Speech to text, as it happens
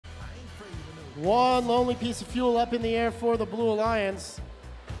One lonely piece of fuel up in the air for the Blue Alliance.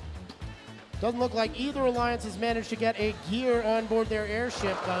 Doesn't look like either alliance has managed to get a gear on board their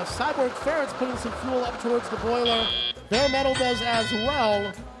airship. Cyborg Ferret's putting some fuel up towards the boiler. Bare Metal does as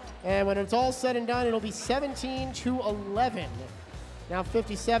well. And when it's all said and done, it'll be 17-11. Now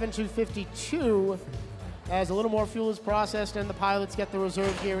 57-52 as a little more fuel is processed and the pilots get the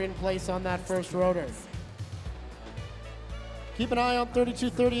reserve gear in place on that first rotor. Keep an eye on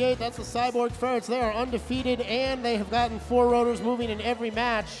 32-38. That's the Cyborg Ferrets. They are undefeated and they have gotten 4 rotors moving in every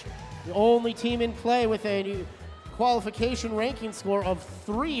match. The only team in play with a qualification ranking score of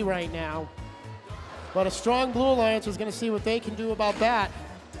 3 right now. But a strong Blue Alliance is going to see what they can do about that.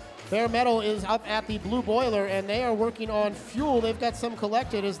 Bare Metal is up at the blue boiler, and they are working on fuel. They've got some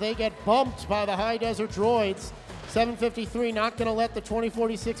collected as they get bumped by the High Desert Droids. 753 not going to let the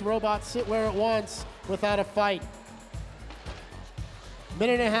 2046 robot sit where it wants without a fight.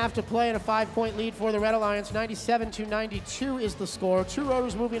 Minute and a half to play and a 5-point lead for the Red Alliance. 97-92 is the score. 2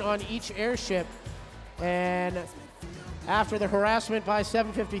 rotors moving on each airship. And after the harassment by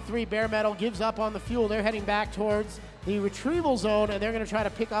 753, Bare Metal gives up on the fuel. They're heading back towards the retrieval zone, and they're going to try to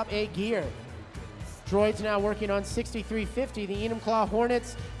pick up a gear. Droids now working on 6350. The Enumclaw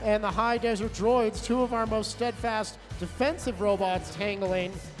Hornets and the High Desert Droids, 2 of our most steadfast defensive robots,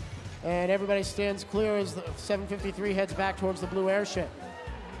 tangling. And everybody stands clear as the 753 heads back towards the blue airship.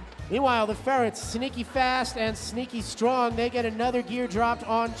 Meanwhile, the Ferrets, sneaky fast and sneaky strong. They get another gear dropped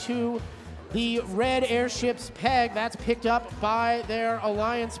onto the red airship's peg. That's picked up by their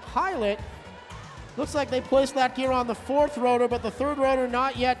Alliance pilot. Looks like they placed that gear on the 4th rotor, but the 3rd rotor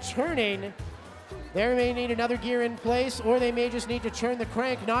not yet turning. They may need another gear in place, or they may just need to turn the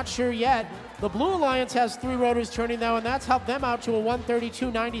crank. Not sure yet. The Blue Alliance has 3 rotors turning, though, and that's helped them out to a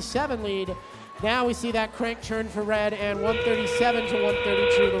 132.97 lead. Now we see that crank turn for Red, and 137 to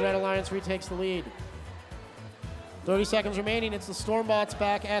 132. The Red Alliance retakes the lead. 30 seconds remaining. It's the Stormbots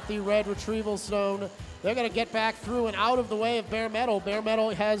back at the red retrieval zone. They're going to get back through and out of the way of Bare Metal. Bare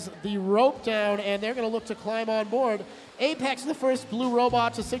Metal has the rope down, and they're going to look to climb on board. Apex, the first blue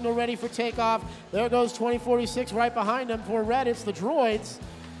robot to signal ready for takeoff. There goes 2046 right behind them. For Red, it's the droids.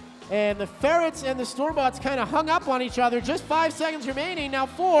 And the Ferrets and the Stormbots kind of hung up on each other. Just 5 seconds remaining. Now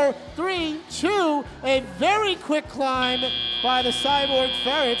 4, 3, 2. A very quick climb by the Cyborg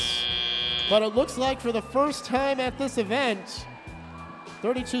Ferrets. But it looks like for the first time at this event,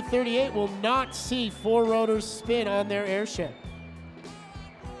 32-38 will not see 4 rotors spin on their airship.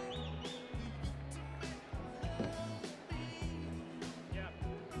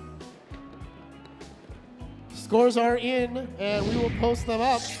 Scores are in, and we will post them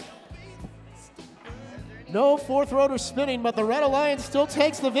up. No 4th rotor spinning, but the Red Alliance still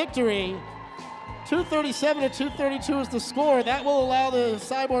takes the victory. 237 to 232 is the score. That will allow the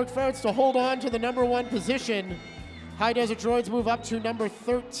Cyborg Ferrets to hold on to the #1 position. High Desert Droids move up to number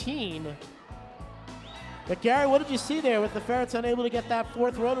 13. But Gary, what did you see there with the Ferrets unable to get that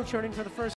 4th rotor turning for the first